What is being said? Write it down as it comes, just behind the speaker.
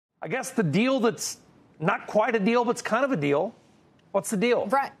I guess the deal that's not quite a deal, but it's kind of a deal. What's the deal?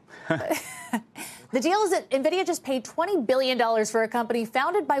 Right. The deal is that Nvidia just paid $20 billion for a company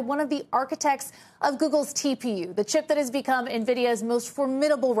founded by one of the architects of Google's TPU, the chip that has become Nvidia's most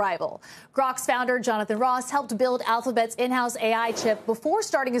formidable rival. Groq's founder, Jonathan Ross, helped build Alphabet's in-house AI chip before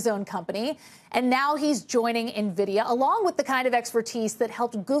starting his own company. And now he's joining Nvidia, along with the kind of expertise that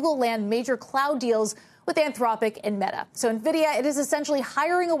helped Google land major cloud deals with Anthropic and Meta. So Nvidia, it is essentially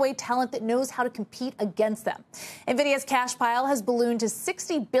hiring away talent that knows how to compete against them. Nvidia's cash pile has ballooned to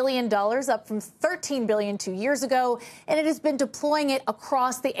 $60 billion, up from $13 billion 2 years ago, and it has been deploying it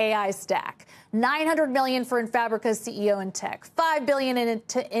across the AI stack. $900 million for Fabrica's CEO in tech, $5 billion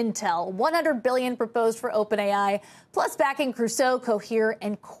into Intel, $100 billion proposed for OpenAI, plus backing Crusoe, Cohere,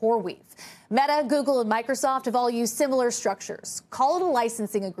 and CoreWeave. Meta, Google, and Microsoft have all used similar structures. Call it a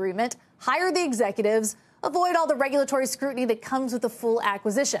licensing agreement, hire the executives, avoid all the regulatory scrutiny that comes with a full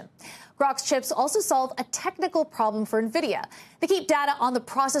acquisition. Groq's chips also solve a technical problem for Nvidia. They keep data on the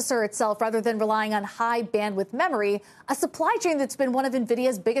processor itself rather than relying on high bandwidth memory, a supply chain that's been one of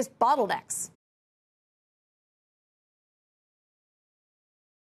Nvidia's biggest bottlenecks.